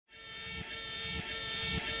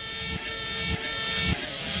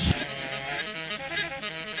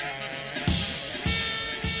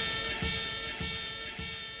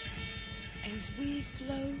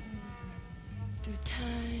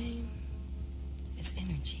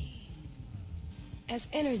as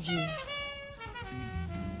energy.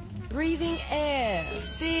 Breathing air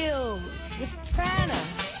filled with prana,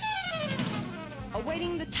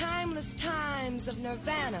 awaiting the timeless times of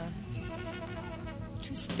nirvana,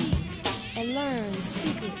 to speak and learn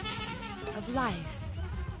secrets of life.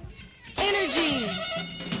 Energy!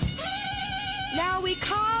 Now we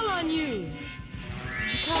call on you,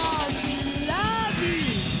 because we love you.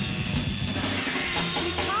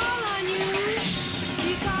 We call on you,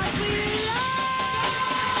 because we love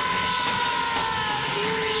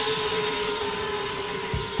you.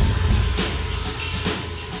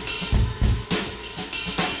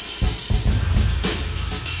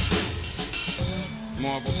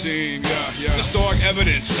 Marvel team, yeah. Historic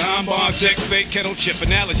evidence, time bomb, tech, fake, kettle chip,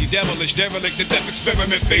 analogy, devilish, derelict, the death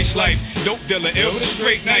experiment, face life, dope dealer, ill with a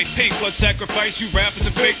straight knife, pink blood sacrifice, you rappers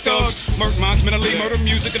and fake thugs, murk minds, mentally, murder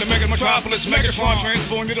music in the mega metropolis, Megatron,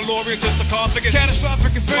 transform you to DeLorean to sarcophagus,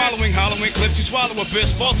 catastrophic events, following Halloween clip, you swallow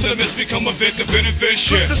abyss, fall to the mist, become a victim, benefit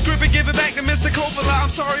shit. Flip the script and give it back to Mr. Coppola. I'm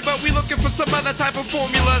sorry, but we looking for some other type of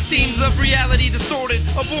formula. Scenes of reality distorted,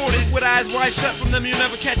 aborted, with eyes wide shut from them, you'll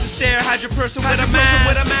never catch a stare. Hide your person with a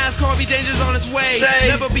mask, Harvey Danger's on its way. Stay.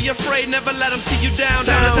 Never be afraid, never let them see you down.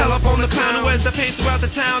 Down the telephone, the clown who wears the paint throughout the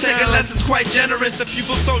town. Taking lessons quite generous, the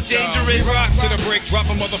pupils so dangerous. We rock to the break, drop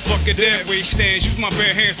a motherfucker dead where he stands. Use my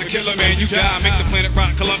bare hands to kill a man, you die. Make the planet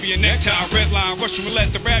rock, Columbia necktie, red line, Russian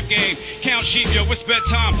roulette, the rap game. Count sheep, yo, it's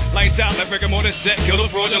bedtime. Lights out, let rigor mortis set. Kill the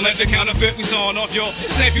fraudulent, the counterfeit, we sawing off, yo.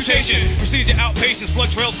 It's an amputation, procedure outpatients,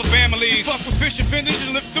 blood trails for families. Fuck with fish and finish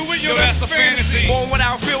and live through it, yo, that's a fantasy. Born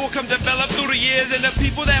without fear will come develop through the years, and the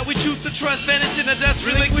people that we choose to trust vanish in the dust,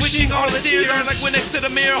 relinquishing all the tears. Like we're next to the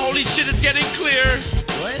mirror, holy shit, it's getting clear.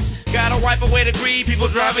 What? Gotta wipe away the greed, people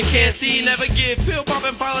driving can't see, never give. Pill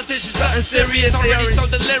popping politicians something serious, already so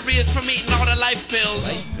delirious from eating all the life pills.